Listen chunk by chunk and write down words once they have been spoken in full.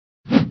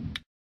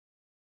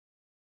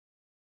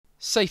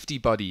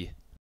SafetyBuddy.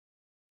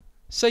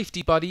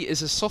 SafetyBuddy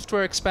is a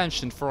software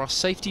expansion for our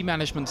Safety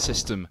Management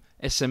System,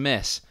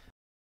 SMS,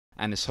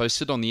 and is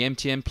hosted on the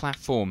MTM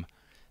platform.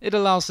 It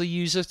allows the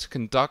user to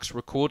conduct,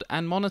 record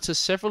and monitor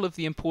several of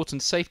the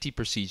important safety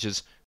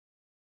procedures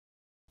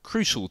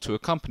crucial to a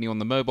company on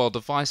the mobile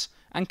device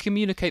and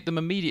communicate them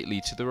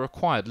immediately to the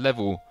required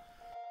level.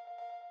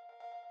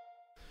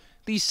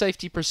 These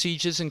safety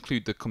procedures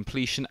include the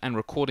completion and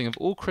recording of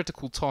all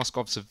critical task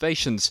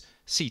observations,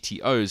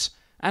 CTOs,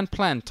 and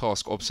planned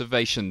task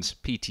observations,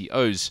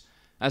 PTOs,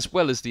 as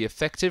well as the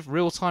effective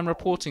real-time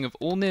reporting of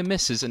all near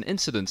misses and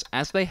incidents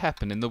as they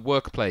happen in the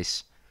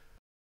workplace.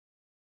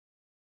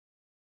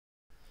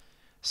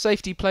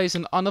 Safety plays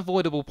an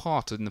unavoidable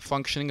part in the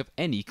functioning of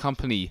any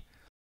company.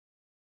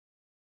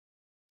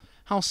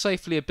 How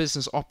safely a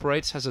business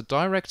operates has a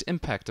direct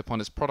impact upon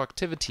its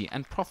productivity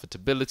and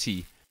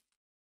profitability.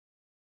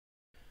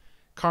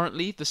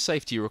 Currently, the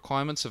safety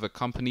requirements of a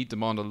company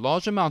demand a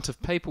large amount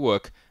of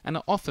paperwork and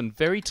are often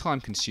very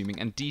time-consuming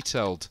and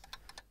detailed.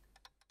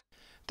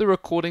 The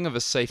recording of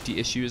a safety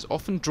issue is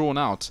often drawn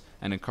out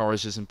and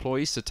encourages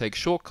employees to take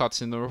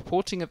shortcuts in the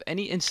reporting of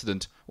any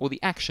incident or the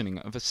actioning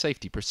of a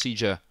safety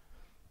procedure.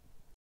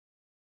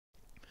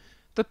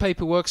 The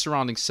paperwork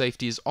surrounding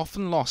safety is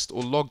often lost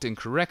or logged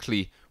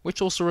incorrectly,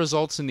 which also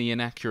results in the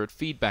inaccurate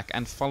feedback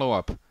and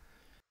follow-up.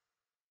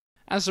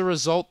 As a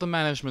result, the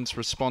management's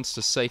response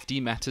to safety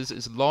matters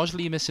is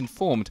largely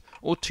misinformed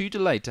or too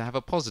delayed to have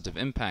a positive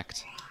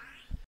impact.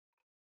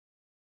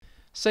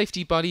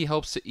 SafetyBuddy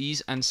helps to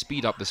ease and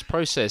speed up this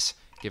process,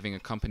 giving a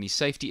company's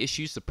safety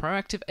issues the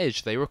proactive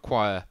edge they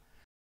require.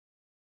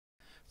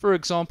 For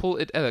example,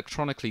 it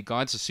electronically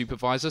guides a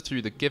supervisor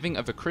through the giving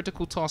of a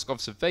critical task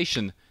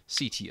observation,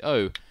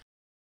 CTO,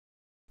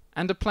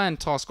 and a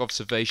planned task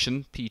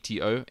observation,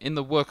 PTO, in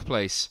the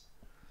workplace.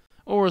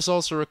 All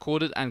results are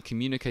recorded and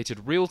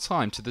communicated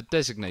real-time to the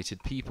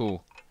designated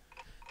people.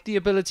 The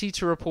ability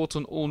to report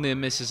on all near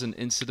misses and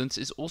incidents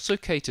is also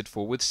catered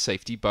for with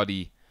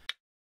SafetyBuddy.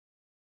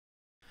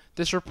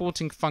 This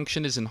reporting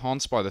function is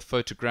enhanced by the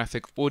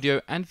photographic,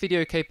 audio and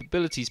video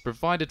capabilities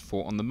provided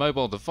for on the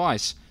mobile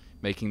device,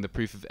 making the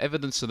proof of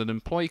evidence that an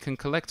employee can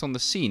collect on the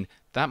scene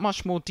that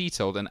much more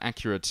detailed and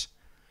accurate.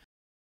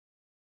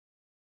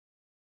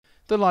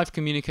 The live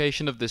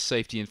communication of this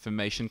safety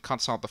information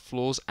cuts out the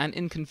flaws and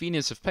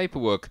inconvenience of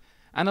paperwork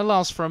and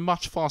allows for a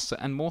much faster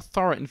and more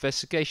thorough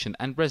investigation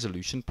and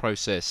resolution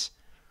process.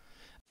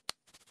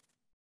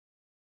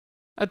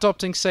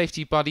 Adopting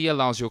SafetyBuddy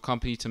allows your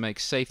company to make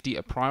safety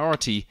a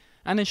priority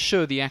and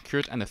ensure the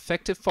accurate and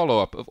effective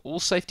follow-up of all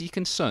safety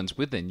concerns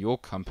within your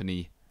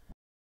company.